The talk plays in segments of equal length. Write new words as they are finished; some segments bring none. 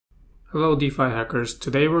Hello DeFi hackers,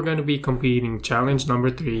 today we're going to be completing challenge number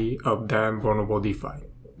 3 of Damn Vulnerable DeFi.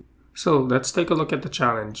 So let's take a look at the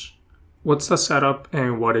challenge. What's the setup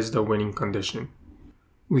and what is the winning condition?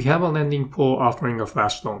 We have a lending pool offering a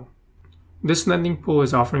flash loan. This lending pool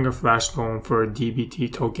is offering a flash loan for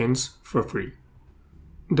DBT tokens for free.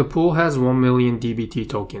 The pool has 1 million DBT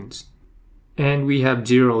tokens, and we have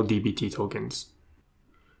 0 DBT tokens.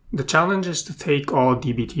 The challenge is to take all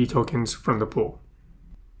DBT tokens from the pool.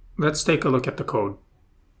 Let's take a look at the code.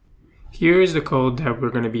 Here is the code that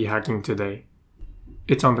we're going to be hacking today.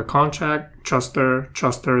 It's on the contract,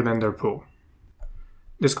 truster, then their pool.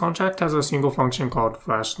 This contract has a single function called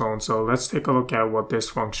flash loan, so let's take a look at what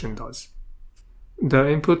this function does. The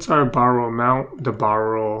inputs are borrow amount, the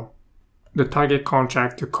borrow, the target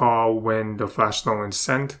contract to call when the flash loan is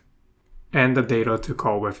sent, and the data to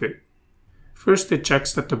call with it. First, it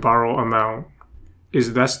checks that the borrow amount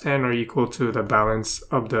is less than or equal to the balance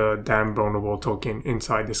of the damn vulnerable token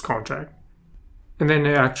inside this contract. And then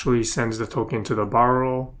it actually sends the token to the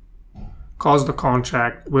borrower, calls the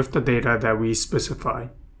contract with the data that we specify.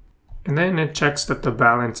 And then it checks that the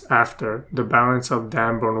balance of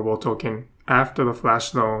damn vulnerable token after the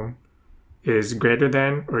flash loan is greater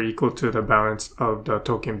than or equal to the balance of the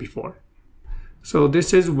token before. So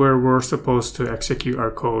this is where we're supposed to execute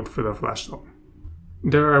our code for the flash loan.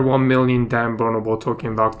 There are 1 million damn vulnerable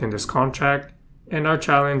token locked in this contract, and our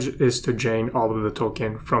challenge is to drain all of the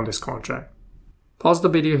token from this contract. Pause the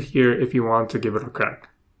video here if you want to give it a crack.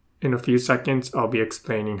 In a few seconds, I'll be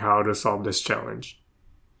explaining how to solve this challenge.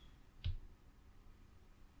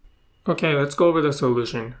 Okay, let's go over the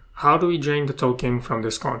solution. How do we drain the token from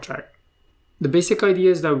this contract? The basic idea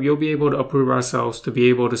is that we'll be able to approve ourselves to be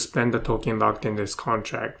able to spend the token locked in this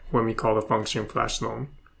contract when we call the function flash loan.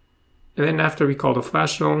 And then after we call the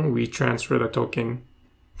flash loan, we transfer the token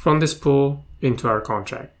from this pool into our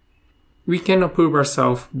contract. We can approve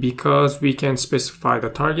ourselves because we can specify the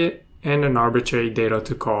target and an arbitrary data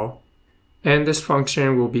to call, and this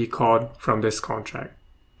function will be called from this contract.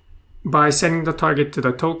 By setting the target to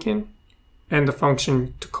the token and the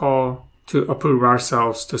function to call to approve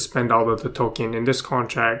ourselves to spend all of the token in this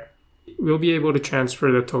contract, we'll be able to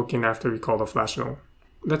transfer the token after we call the flash loan.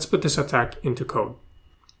 Let's put this attack into code.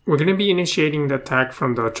 We're going to be initiating the attack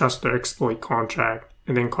from the truster exploit contract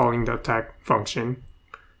and then calling the attack function,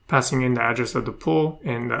 passing in the address of the pool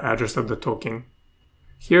and the address of the token.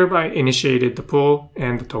 Hereby initiated the pool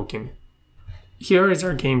and the token. Here is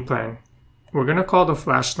our game plan. We're going to call the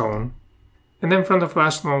flash loan, and then from the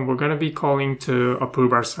flash loan, we're going to be calling to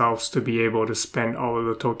approve ourselves to be able to spend all of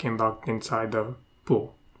the token locked inside the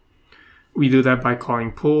pool. We do that by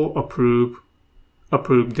calling pool approve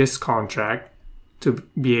this contract to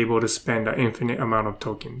be able to spend an infinite amount of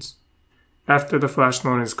tokens. After the flash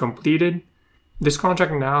loan is completed, this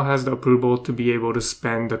contract now has the approval to be able to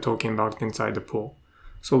spend the token locked inside the pool.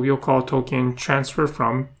 So we'll call token transfer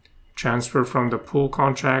from the pool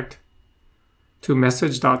contract to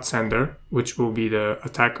message.sender, which will be the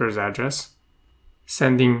attacker's address,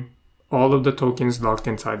 sending all of the tokens locked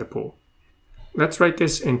inside the pool. Let's write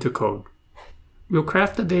this into code. We'll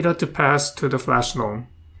craft the data to pass to the flash loan.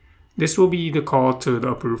 This will be the call to the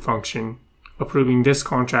approve function, approving this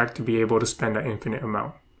contract to be able to spend an infinite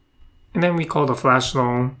amount. And then we call the flash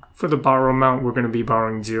loan. For the borrow amount, we're going to be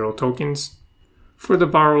borrowing 0 tokens. For the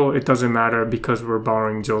borrow, it doesn't matter because we're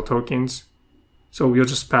borrowing 0 tokens. So we'll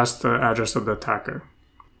just pass the address of the attacker.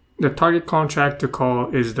 The target contract to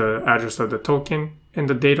call is the address of the token, and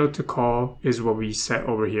the data to call is what we set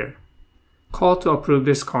over here. Call to approve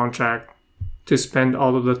this contract to spend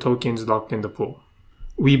all of the tokens locked in the pool.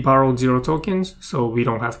 We borrowed 0 tokens, so we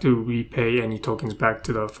don't have to repay any tokens back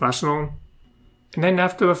to the flash loan. And then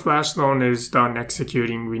after the flash loan is done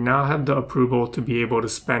executing, we now have the approval to be able to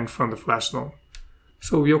spend from the flash loan.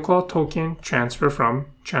 So we'll call token transfer from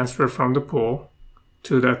the pool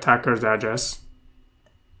to the attacker's address,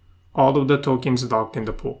 all of the tokens locked in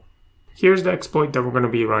the pool. Here's the exploit that we're going to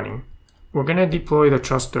be running. We're going to deploy the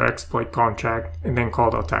truster exploit contract and then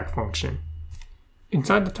call the attack function.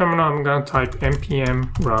 Inside the terminal, I'm going to type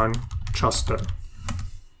npm run truster.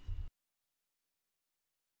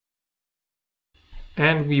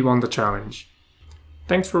 And we won the challenge.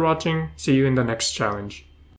 Thanks for watching. See you in the next challenge.